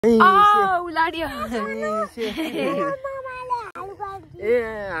मसँगै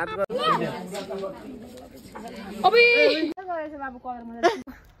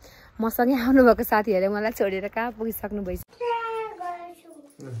आउनुभएको साथीहरूले मलाई छोडेर कहाँ पुगिसक्नु भइस।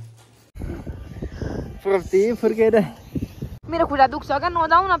 मेरो खुट्टा दुख्छ क्या,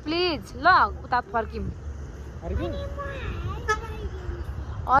 नजाऊ न प्लिज। ल उता फर्किम।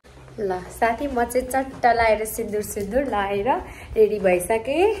 ल साथी, म चाहिँ चट्ट लाएर सिन्दुर लाएर रेडी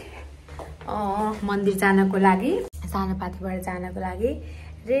भइसकेँ मन्दिर जानको लागि, सानो पाथीबाट जानको लागि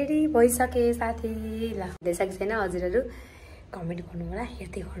रेडी भइसकेँ साथी। ल देख्छ कि छैन हजुरहरू कमेन्ट गर्नु होला,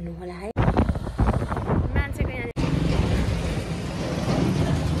 हेर्दै गर्नु होला है। मान्छेको यहाँ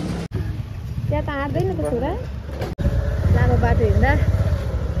त्यहाँ त आँट्दैन त छोरा। लामो बाटो हिँड्दा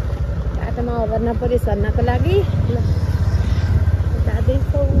बाटोमा ओभर नपऱ्यो सर्नको लागि। ल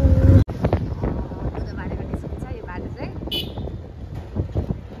जाँदैछौँ। बुधबारेको निस्किन्छ यो बाटो चाहिँ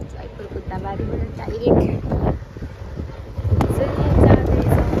जयपुर बुद्धबारीबाट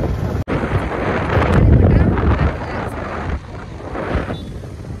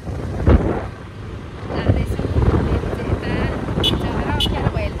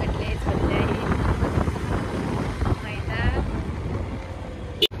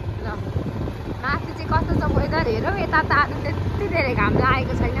डाइरेक्ट घाम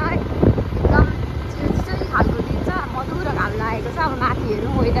लागेको छैन है, एकदम चिसो खालको दिन छ, मधुरो घाम लागेको छ। अब माथि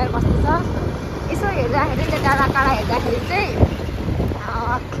हेरौँ वेदर कस्तो छ। यसो हेर्दाखेरि त्यो डाँडा काँडा हेर्दाखेरि चाहिँ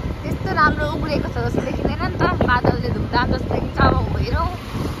त्यस्तो राम्रो उब्रेको छ जस्तो देखिँदैन नि त, बादलले धुम्धाम जस्तो देखिन्छ। अब हेरौँ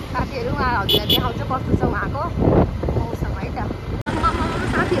साथीहरू हजुरलाई देखाउँछ कस्तो छ उहाँको मौसम है त।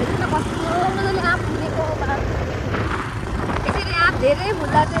 साथीहरू त कस्तो मजाले आँप फुलेको, यसरी आँप धेरै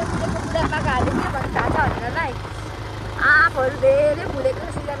फुल्दा चाहिँ फुलेको बुढापाकाहरूले के भन्छ थाहा छ हजुरलाई? आँपहरू धेरै फुलेको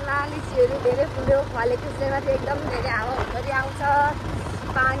सिजनमा, लिचीहरू धेरै फुल्यो फलेको सिजनमा चाहिँ एकदम धेरै हावाहुरी आउँछ,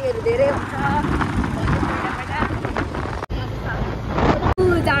 पानीहरू धेरै हुन्छ।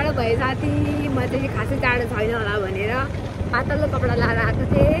 जाडो भयो साथी, म चाहिँ खासै जाडो छैन होला भनेर पातलो कपडा लाएर आएको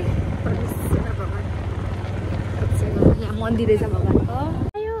थिएँ। यहाँ मन्दिर रहेछ भगवान्को।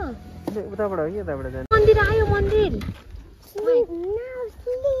 मन्दिर आयो, मन्दिर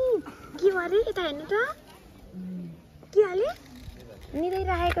के अरे यता हेर्नु त के हाले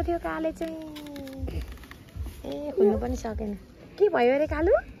निदाइराखेको थियो काले चाहिँ। ए खुल्नु पनि सकेन, के भयो अरे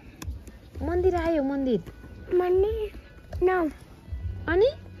कालु? मन्दिर आयो, मन्दिर अनि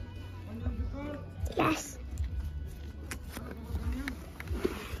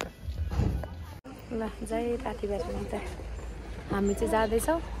ल जय पाथिभरा माता। हामी चाहिँ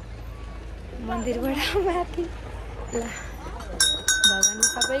जाँदैछौँ मन्दिरबाट माथि। ल भगवान्ले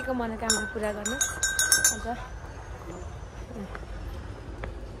सबैको मनोकामना पुरा गर्नुहोस्। अझ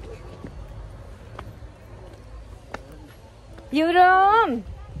युरोम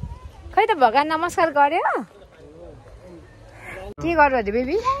खै त भगवान् नमस्कार गर्यो। के गर्नु अरे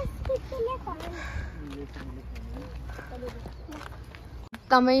बेबी?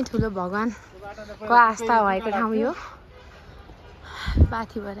 एकदमै ठुलो भगवान्को आस्था भएको ठाउँ यो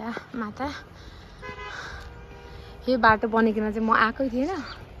पाथिभरा माता। यो बाटो बनिकन चाहिँ म आएकै थिएन,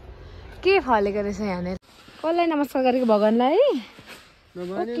 के फलेको रहेछ यहाँनिर। कसलाई नमस्कार गरेको? भगवान्लाई।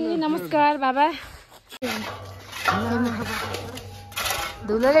 ओके नमस्कार बाबा।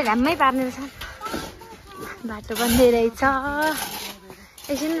 धुलोले ढ्याम्मै पार्ने रहेछ। बाटो बन्दै रहेछ।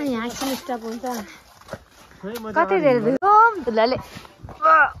 एकछिन न यहाँ एकछिन स्टप हुन्छ। कति धेरै धुलोले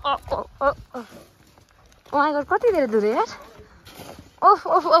उहाँको कति धेरै धुलो यार। ओफ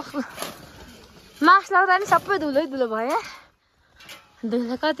ओफ ओफ मास्क लाउँदा नि सबै धुलै धुलो भयो यार।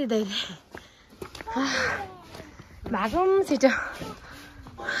 धुलो कति धेरै भागौँ छिटो।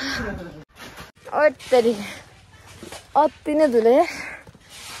 अत्तरी अति नै धुलो यार।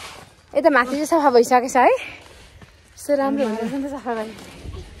 यता माथि चाहिँ सफा भइसकेछ है। यस्तो राम्रो हुँदो रहेछ नि त सफा गरे।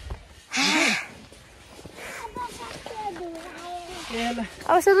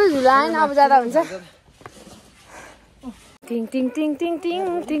 अब सबै धुलो आएन, अब जाँदा हुन्छ। टिङ टिङ टिङ टिङ टिङ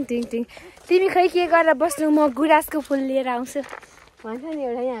टिङ टिङ टिङ। तिमी खै के गरेर बस्नु, म गुराँसको फुल लिएर आउँछु भन्छ नि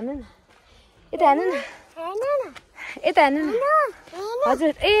एउटा। यहाँ हान्नु न, यता हान्नु न, यता हान्नु न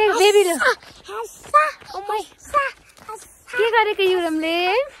हजुर। ए बेबी के गरेको युरमले?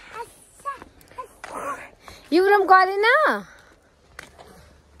 युरम गरेन।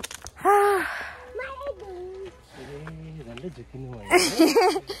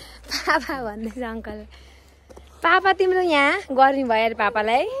 पापा भन्दैछ अङ्कल। पापा तिम्रो यहाँ गर्ने भयो अरे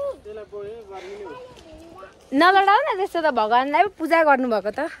पापालाई। नलडाउ न त्यस्तो त, भगवान्लाई पूजा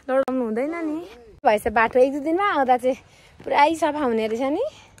गर्नुभएको त लडाउनु हुँदैन नि। भएछ बाटो एक दुई दिनमा आउँदा चाहिँ पुरै सफा हुने रहेछ नि।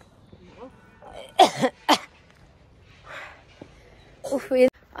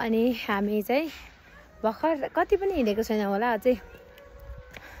 अनि हामी चाहिँ भर्खर कति पनि हिँडेको छैन होला अझै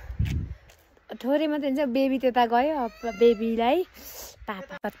थोरै मात्रै हुन्छ बेबी त्यता गयो बेबीलाई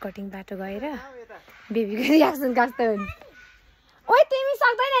पापा कट कटिङ बाटो गएर बेबीको रियाक्सन कस्तो हुन्छ ओइ तिमी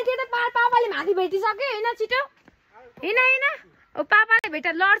सक्दैन त्यो त पापाले माथि भेटिसक्यो हैन छिटो हैन ओ पापाले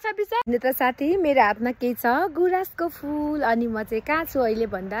भेटेर लड्छ बिचा त साथी मेरो हातमा के छ गुराँसको फूल अनि म चाहिँ कहाँ छु अहिले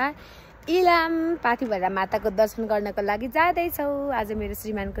भन्दा इलाम पाथिभरा माताको दर्शन गर्नको लागि जाँदैछौँ। आज मेरो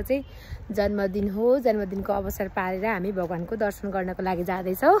श्रीमानको चाहिँ जन्मदिन हो। जन्मदिनको अवसर पारेर हामी भगवानको दर्शन गर्नको लागि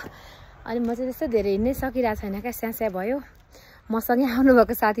जाँदैछौँ। अनि म चाहिँ त्यस्तो धेरै हिँड्नै सकिरहेको छैन क्या, स्यास्या भयो। मसँगै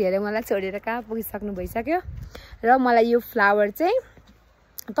आउनुभएको साथीहरूले मलाई छोडेर कहाँ पुगिसक्नु भइसक्यो र मलाई यो फ्लावर चाहिँ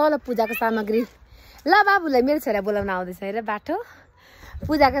तल पूजाको सामग्री ल बाबुलाई मेरो छोरा बोलाउन आउँदैछ हेर बाटो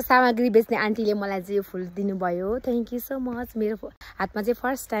पूजाको सामग्री बेच्ने आन्टीले मलाई चाहिँ यो फुल दिनुभयो। Thank you so much. मेरो हातमा चाहिँ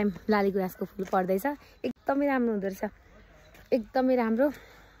फर्स्ट टाइम लाली गुराँसको फुल पर्दैछ। एकदमै राम्रो हुँदो रहेछ, एकदमै राम्रो।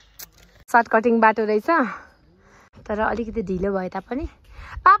 सर्ट कटिङ बाटो रहेछ तर अलिकति ढिलो भए तापनि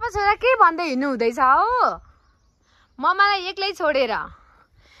पापा छोरा के भन्दै हिँड्नु हुँदैछ हो मम्मालाई एक्लै छोडेर।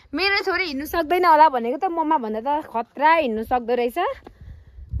 मेरो छोरी हिँड्नु सक्दैन होला भनेको त मम्मा भन्दा त खतरा हिँड्नु सक्दो रहेछ।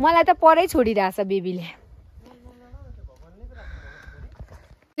 मलाई त परै छोडिरहेछ बेबीले।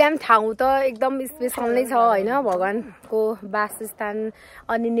 इलाम ठाउँ त एकदम स्पेसल नै छ होइन, भगवानको वासस्थान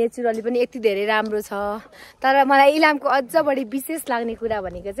अनि नेचुरली पनि यति धेरै राम्रो छ। तर मलाई इलामको अझ बढी विशेष लाग्ने कुरा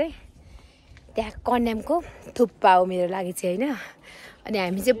भनेको चाहिँ त्यहाँ कन्यामको थुक्पा हो मेरो लागि चाहिँ होइन। अनि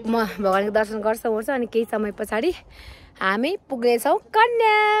हामी चाहिँ भगवानको दर्शन गर्छौँ ओर्छौँ अनि केही समय पछाडि हामी पुग्नेछौँ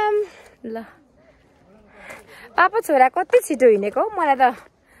कन्याम। ल पापा छोरा कति छिटो हिँडेको मलाई त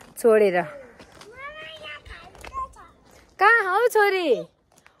छोडेर। कहाँ हौ छोरी?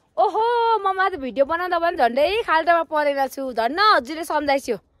 ओहो ममा त भिडियो बनाउँदा पनि झन्डै खाल्टोमा परेर छु। झन्न हजुरले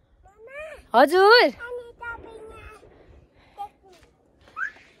सम्झाइस्यो। हजुर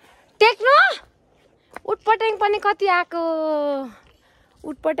टेक्नु उटपट्याङ पनि कति आएको।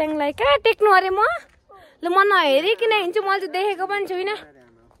 उटपट्याङलाई कहाँ टेक्नु अरे म? ल म नहेरिकन हिँड्छु, मैले त देखेको पनि छुइनँ।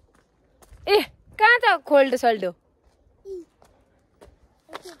 ए कहाँ त खोल्टो सोल्टो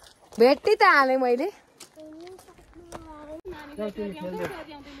भेट्दै त हालेँ मैले।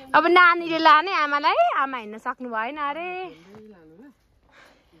 अब नानीले लाने आमालाई, आमा हिँड्न सक्नु भएन अरे।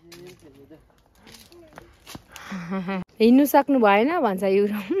 हिँड्नु सक्नु भएन भन्छ यो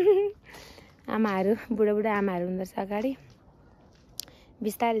आमाहरू, बुढा आमाहरू हुँदो रहेछ अगाडि।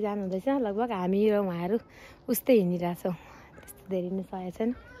 बिस्तारै जानु हुँदैछ। लगभग हामी र उहाँहरू उस्तै हिँडिरहेछौँ, त्यस्तो धेरै नै सकेको छैन।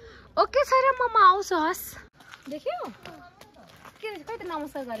 ओके सर ममा आउँछु हस्। देख्यौ के रहेछ खै त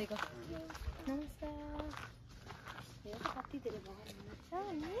नमस्कार गरेको। नमस्कार कति धेरै भगवान हुनुहुन्छ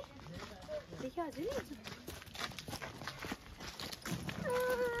नि देख्यो हजुर।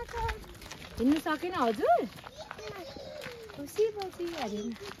 हिँड्नु सकेन हजुर? खुसी पछि हेर्नु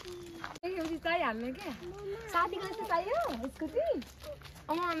देखेपछि चाहिहाल्नु क्या। साथीको जस्तो चाहियो स्कुटी?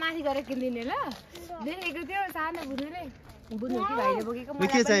 म माथि गएर किनिदिने ल। देखेको थियो सानो बुझ्नुले बुझ्नु कि भाइले बोकेको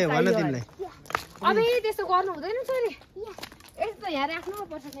मलाई चाहियो भन्न तिमीलाई। अब त्यस्तो गर्नु हुँदैन छोरी, यस्तो यहाँ राख्नु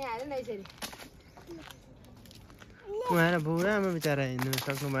पर्छ यहाँ हेर न यसरी। उहाँ बुढा आमा बिचरा हिँड्नु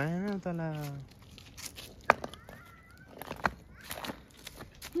सक्नु भएन तल।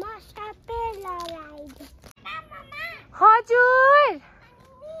 हजुर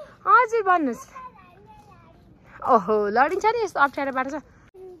हजुर भन्नुहोस्। ओहो लडिन्छ नि यस्तो अप्ठ्यारो बाटो छ।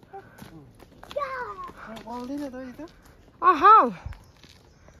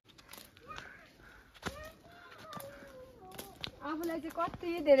 आफूलाई चाहिँ कति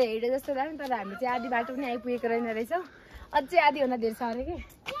धेरै हिँडे जस्तो लाग्यो तर हामी चाहिँ आधी बाटो पनि आइपुगेको रहेन रहेछौँ। अझै आधीभन्दा धेरै छ अरे कि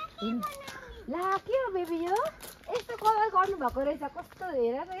ला के हो बेबी यो यस्तो कलर गर्नुभएको रहेछ कस्तो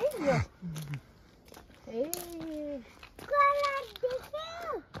हेर त है यो। ए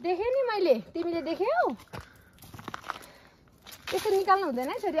देखेँ नि मैले, तिमीले देख्यौ? यस्तो निकाल्नु हुँदैन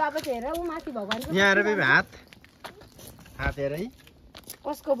है छोरी। अब चाहिँ हेर ऊ माथि भगवानको यहाँ हेर बेबी हात हात हेर है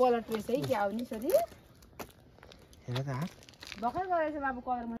कसको बलर रहेछ है क्या हो नि छोरी। हेर त हात भर्खर गरेछ बाबु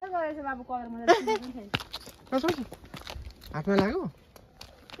कलर मजा गरेछ बाबु कलर मजा हातमा लाग्यो।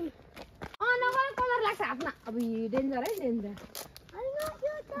 नगर कलर लाग्छ हातमा। अब डेन्जर है डेन्जर।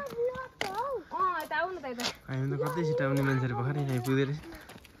 यता आउनु त यता। हामी त कतै छिटो आउने मान्छेहरू भर्खरै आइपुग्दै रहेछ।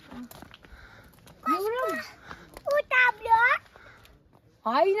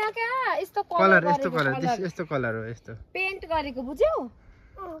 होइन क्या यस्तो कलर यस्तो कलर यस्तो कलर हो यस्तो पेन्ट गरेको बुझ्यौ?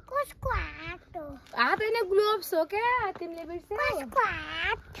 कसको हात हो? हात होइन ग्लोभ्स हो क्या तिमीले बिर्स्यौ? कसको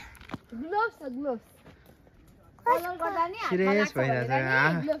हात? ग्लोभ्स हो ग्लोभ्स। कलर गर्दा नि सिरियस भइरहेछ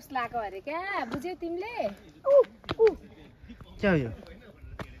ग्लोभ्स लगाएको अरे क्या बुझ्यौ तिमीले? के हो यो?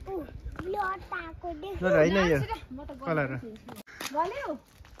 ब्लड आको देख। होइन यो कलर गल्यो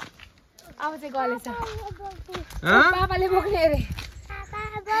अब चाहिँ गलेछ पापाले बोक्ने अरे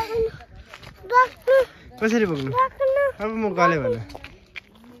कसरी बोक्नु अब म गले भन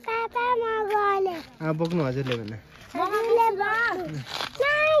बोक्नु हजुरले भन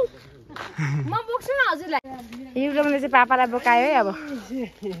म बोक्छु न हजुरलाई युगमले चाहिँ पापालाई बोकायो है अब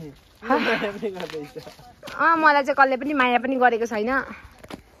मलाई चाहिँ कसले पनि माया पनि गरेको छैन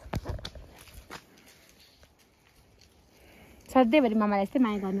सधैँभरि मामालाई यस्तै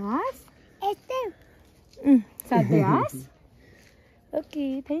माया गर्नुहोस् सधैँ हस् ओके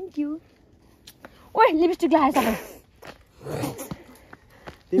थ्याङ्क यू ओए लिपस्टिक लगाएछ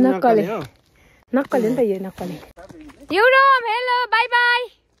नक्कले नक्कले नि त यो नक्कले युरम hello by by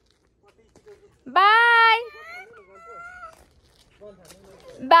by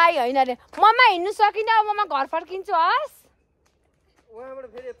by होइन अरे ममा हिँड्नु सकिनँ अब ममा घर फर्किन्छु हस्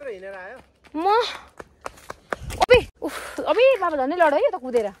म अबे बाबा झन् लड है यो त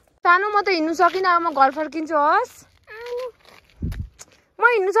कुदेर सानो म त हिँड्नु सकिनँ अब म घर फर्किन्छु हस् म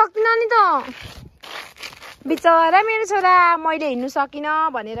हिँड्नु सक्दिनँ नि त बिचरा मेरो छोरा मैले हिँड्नु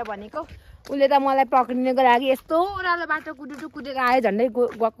सकिनँ भनेर भनेको उसले त मलाई पक्रिनको लागि यस्तो ओह्रालो बाटो कुदेर आयो झन्डै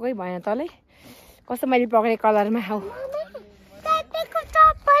गएकै भएन तलै कस्तो मैले पक्रेको कलरमा हौ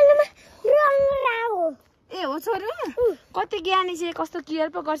ए हो छोरो कति ज्ञानी छ कस्तो केयर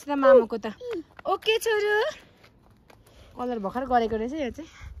पो गर्छ त मामाको त ओके छोरो कलर भर्खर गरेको रहेछ यो चाहिँ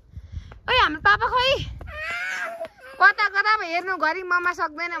ओइ हाम्रो पापा खोइ कता कता हेर्नु घरि ममा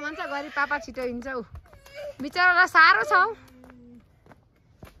सक्दैन भन्छ घरि पापा छिटो हिँड्छ ऊ बिचरा साह्रो छ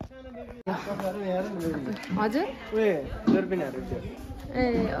हजुर ए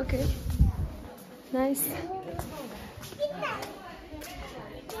ओके नाइस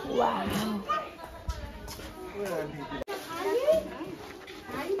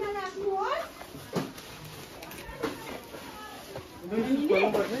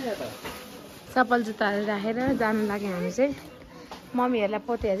चप्पल जुत्ताहरू राखेर जानु लाग्यो हामी चाहिँ मम्मीहरूलाई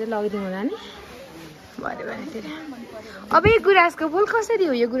पोतेहरू चाहिँ लगिदिउँ होला नि भरे भनेतिर अब यो गुराँसको फुल कसरी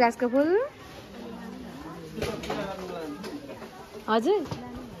हो यो गुराँसको फुल हजुर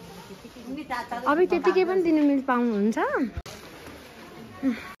अब त्यतिकै पनि दिनु पाउनुहुन्छ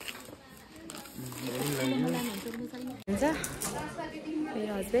हुन्छ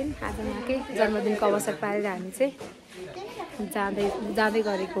मेरो हस्बेन्ड आज उहाँकै जन्मदिनको अवसर पारेर हामी चाहिँ जाँदै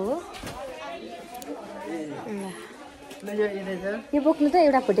गरेको हो यो बोक्नु त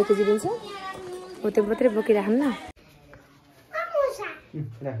एउटा फोटो खिचिदिन्छ हो त्यो मात्रै बोकिराख्नु न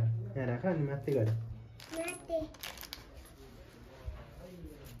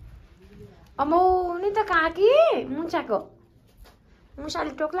अमो नि त कहाँ कि मुसाको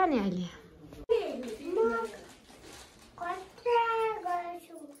मुसाले टोक्ला नि अहिले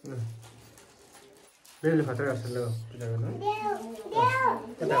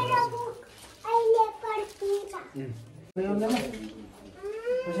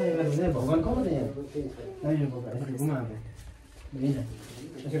भगवान कहाँ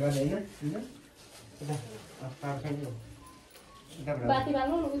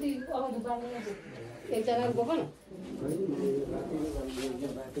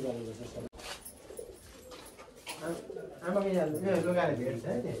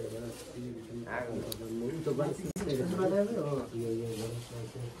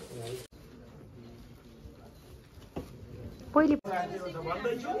पहिले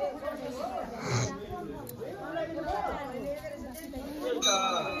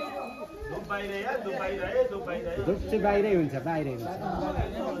बाहिरै हुन्छ बाहिरै हुन्छ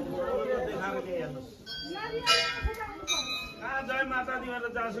जय माता दी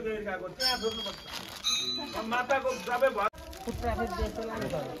मतलब जहाँ सुकै गएको त्यहाँ छोड्नु पर्छ माताको सबै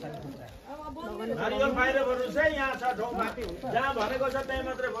नारियल बाहिर गर्नुहोस् है यहाँ छ ठाउँमा जहाँ भनेको छ त्यही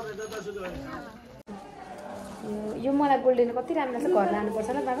मात्रै पर्छ जतासुकै यो मलाई गोल्डेन कति राम्रो लाग्छ घर लानुपर्छ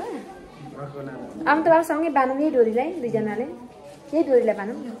ल बाबा आमा त बाबा सँगै बानौँ यही डोरीलाई दुईजनाले यही डोरीलाई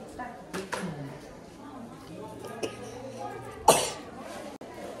बानौँ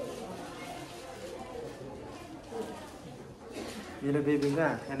मेरो बेबीको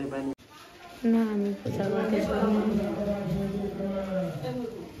हात खाने पानी न हामी पूजा गर्दैछौँ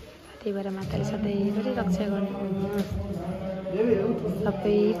त्यही भएर माताले सधैँभरि रक्षा गर्नुहोस्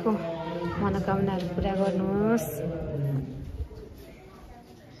सबैको मनोकामनाहरू पुरा गर्नुहोस्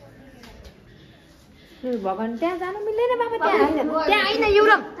भगवान् त्यहाँ जानु मिल्दैन बाबा त्यहाँ होइन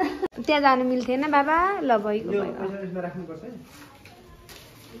युरम त्यहाँ जानु मिल्थेन बाबा ल भइगयो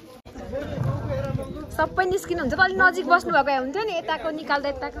सबै निस्किनु हुन्छ अलि नजिक बस्नु भएको हुन्थ्यो नि यताको निकाल्दा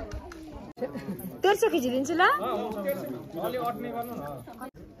यताको 1300 खिचिदिन्छु ल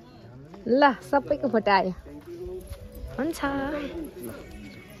ल सबैको फोटो आयो हुन्छ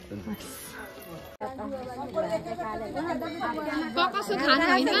कसो खानु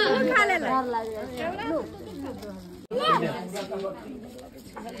होइन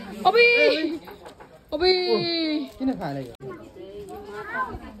अबे अबे किन फालेको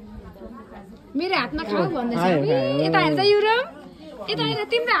मेरो हातमा खाऊ भन्दैछ यता हेर त युरम यता हेर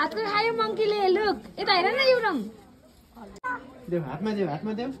तिम्रो हातको खायो मङ्कीले लुक यता हेर न युरम देऊ हातमा देऊ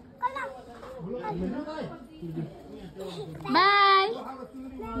बाई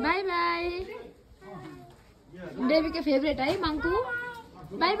बाई बाई बेबीको फेभरेट है मङ्कु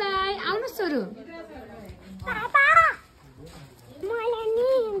बाई बाई आउनुहोस् छोरू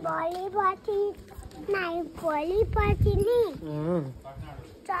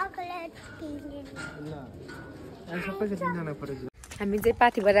हामी चाहिँ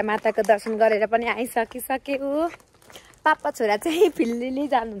पाथिभरा माताको दर्शन गरेर पनि आइसकिसक्यो पापा छोरा चाहिँ फिल्ली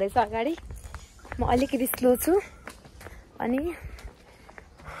जानुहुँदैछ अगाडि म अलिकति स्लो छु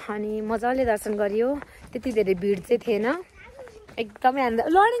अनि मजाले दर्शन गरियो त्यति धेरै भिड चाहिँ थिएन एकदमै आनन्द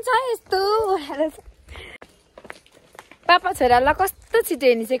लडिन्छ यस्तो पापा छोरालाई कस्तो छिटो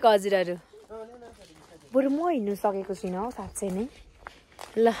हिँडिसक्यो हजुरहरू बरु म हिँड्नु सकेको छुइनँ हौ साँच्चै नै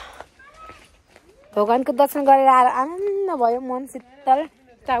ल भगवानको दर्शन गरेर आएर आनन्द भयो मन शीतल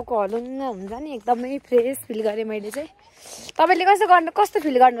टाउको हलुङ्ग हुन्छ नि एकदमै फ्रेस फिल गरेँ मैले चाहिँ तपाईँले कस्तो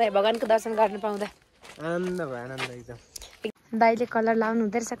फिल गर्नुभयो भगवानको दर्शन गर्न पाउँदा आनन्द भयो आनन्द एकदम दाइले कलर लाउनु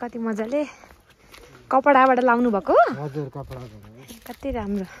हुँदो रहेछ कति मजाले कपडाबाट लाउनु भएको हजुर कपडा कति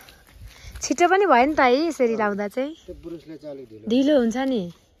राम्रो छिटो पनि भयो नि त है यसरी लाउँदा चाहिँ ढिलो हुन्छ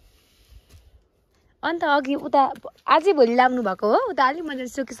नि अन्त अघि उता आजै भोलि लाउनु भएको हो उता अलिक मजाले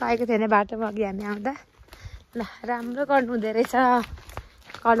सुकिसकेको थिएन बाटोमा अघि हामी आउँदा ल राम्रो गर्नु हुँदो रहेछ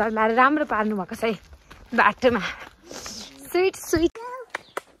कलर लाएर राम्रो पार्नु भएको छ है बाटोमा स्विट स्विट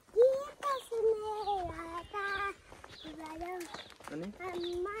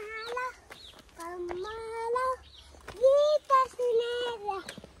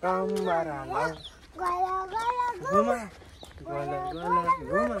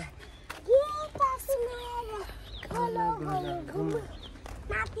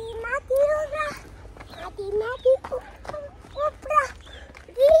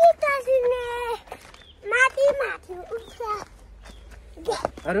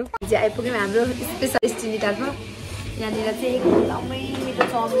आइपुग्यौँ हाम्रो स्पेसल डेस्टिनीतर्फ यहाँनिर चाहिँ एकदमै मिठो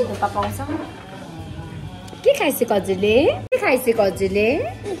चाउमिन थुक्पा पाउँछ के खाइसक्यो हजुरले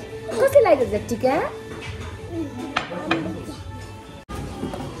कसै लगाइदिन्छ टिका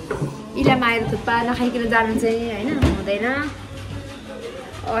इलाम आएर थुक्पा नखाइकन जानु चाहिँ होइन हुँदैन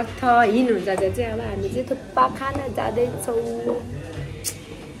अर्थहीन हुन्छ त्यो चाहिँ अब हामी चाहिँ थुक्पा खान जाँदैछौँ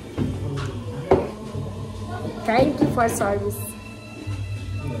थ्याङ्क यू फर सर्भिस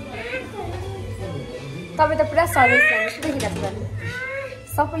तपाईँ त पुरा सर्भिस देखिरहेको छ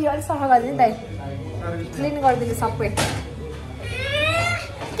सबै यो अलिक सफा गरिदिनु नि त क्लिन गरिदिनु सबै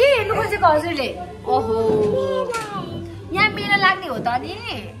के हेर्नु खोजेको हजुरले ओहो यहाँ मेला लाग्ने हो त नि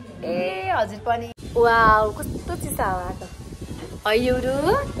ए हजुर पनि वाउ कस्तो चिसो हावा आएको अयौरु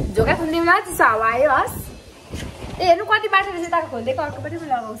झोका खुल्ने बेला चिसो हावा आयो हस् ए हेर्नु कति बाटो रहेछ यताको खोलिदिएको अर्कोपट्टि पनि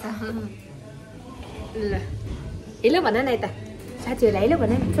लगाउँछ ल हेलो भन न यता साथीहरूलाई हेलो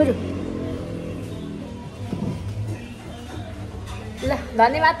भन छोरो ल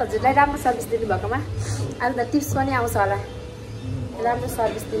धन्यवाद हजुरलाई राम्रो सर्भिस दिनुभएकोमा अहिले त टिप्स पनि आउँछ होला राम्रो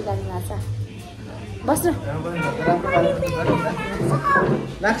सर्भिस दिइरहनु भएको छ बस्नु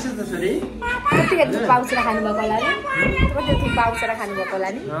कतिखेर थुक्पा आउँछ खानुभएको होला नि कति थुक्पा आउँछ खानुभएको होला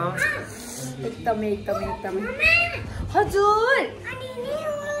नि एकदमै एकदमै एकदमै हजुर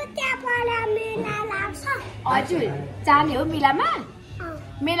हजुर जाने हो मेलामा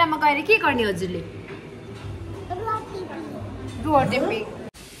मेलामा गएर के गर्ने हजुरले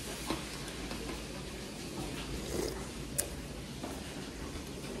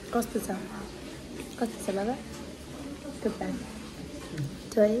कस्तो छ बाबा थुक्पा है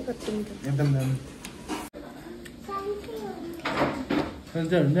कस्तो मिठो एकदम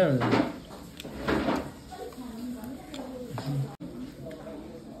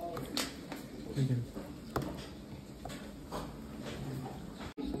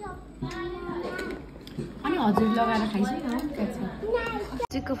अनि हजुर लगाएर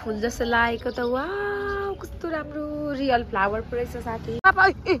खाइसक्यो फुल जस्तो लागेको त वाउ कस्तो राम्रो रियल फ्लावर रहेछ साथी पापा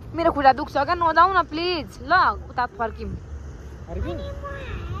ए मेरो खुट्टा दुख्छ क्या नजाऊ न प्लिज ल उता फर्किम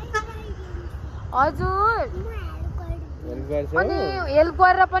हजुर अनि हेल्प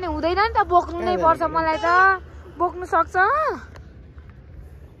गरेर पनि हुँदैन नि त बोक्नु नै पर्छ मलाई त बोक्नु सक्छ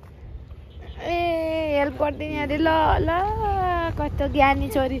ए हेल्प गरिदिने अरे ल ल कस्तो ज्ञानी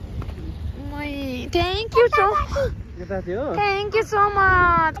छोरी मै थ्याङ्क यू सो यता थियो थ्याङ्क यू सो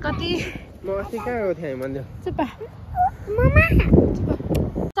मच कति म अस्ति कहाँ गएको थिएँ भन्दियो चुप्पा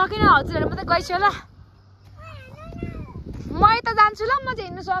सकिनँ हजुरहरू मात्रै गइसक्यो ल म यता जान्छु ल म चाहिँ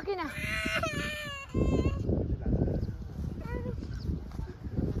हिँड्नु सकिनँ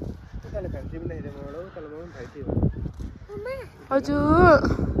हजुर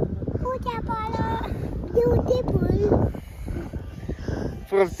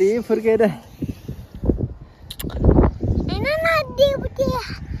फुर्ती फुर्केर ड्युटी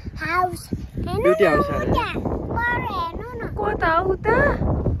हाउस अरे कता उता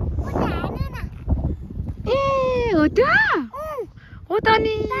ए हो त हो त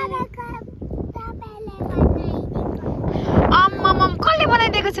नि आम्माम कसले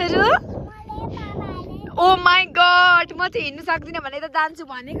बनाइदिएको छ रु ओ माई गड म चाहिँ हिँड्नु सक्दिनँ भने त जान्छु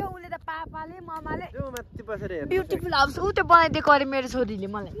भनेको उसले त पापाले ममाले ब्युटिफुल हाउस ऊ त्यो बनाइदिएको अरे मेरो छोरीले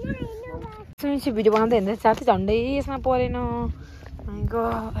मलाई सुनिसु भिडियो बनाउँदै हिँड्दै साथी झन्डै यसमा परेन माई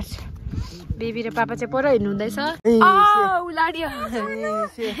गड बेबी र पापा चाहिँ पर हिँड्नु हुँदैछ उलाड्यो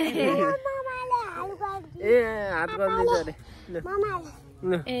ए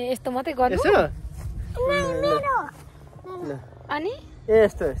यस्तो मात्रै गर्नु अनि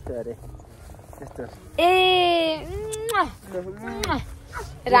यस्तो यस्तो अरे यस्तो ए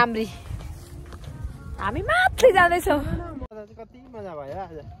राम्री हामी मात्रै जाँदैछौँ कति मजा भयो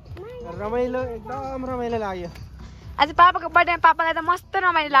आज रमाइलो एकदम रमाइलो लाग्यो आज पापाको बर्थडेमा पापालाई त मस्त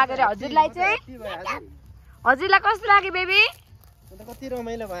रमाइलो लाग्यो अरे हजुरलाई चाहिँ हजुरलाई कस्तो लाग्यो बेबी कति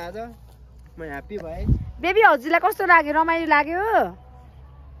रमाइलो भयो आज म ह्याप्पी भएँ बेबी हजुरलाई कस्तो लाग्यो रमाइलो लाग्यो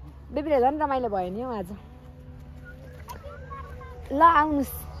बेबीले झन् रमाइलो भयो नि हौ आज ल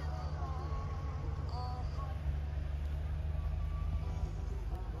आउनुहोस्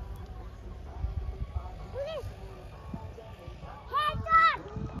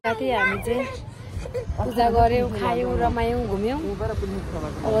साथी हामी चाहिँ पूजा गऱ्यौँ खायौँ रमायौँ घुम्यौँ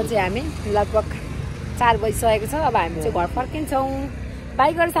अब चाहिँ हामी लगभग 4 बजिसकेको छ अब हामी चाहिँ घर फर्किन्छौँ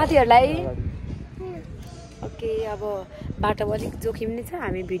बाई गरेर साथीहरूलाई ओके अब बाटो अलिक जोखिम नै छ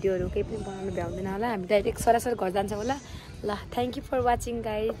हामी भिडियोहरू केही पनि बनाउनु भ्याउँदैन होला हामी डाइरेक्ट सरासर घर जान्छौँ होला ल thank you for watching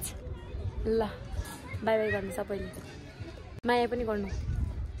guys ल बाई बाई गर्नु सबैले माया पनि गर्नु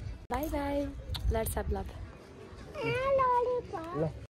by by let's have love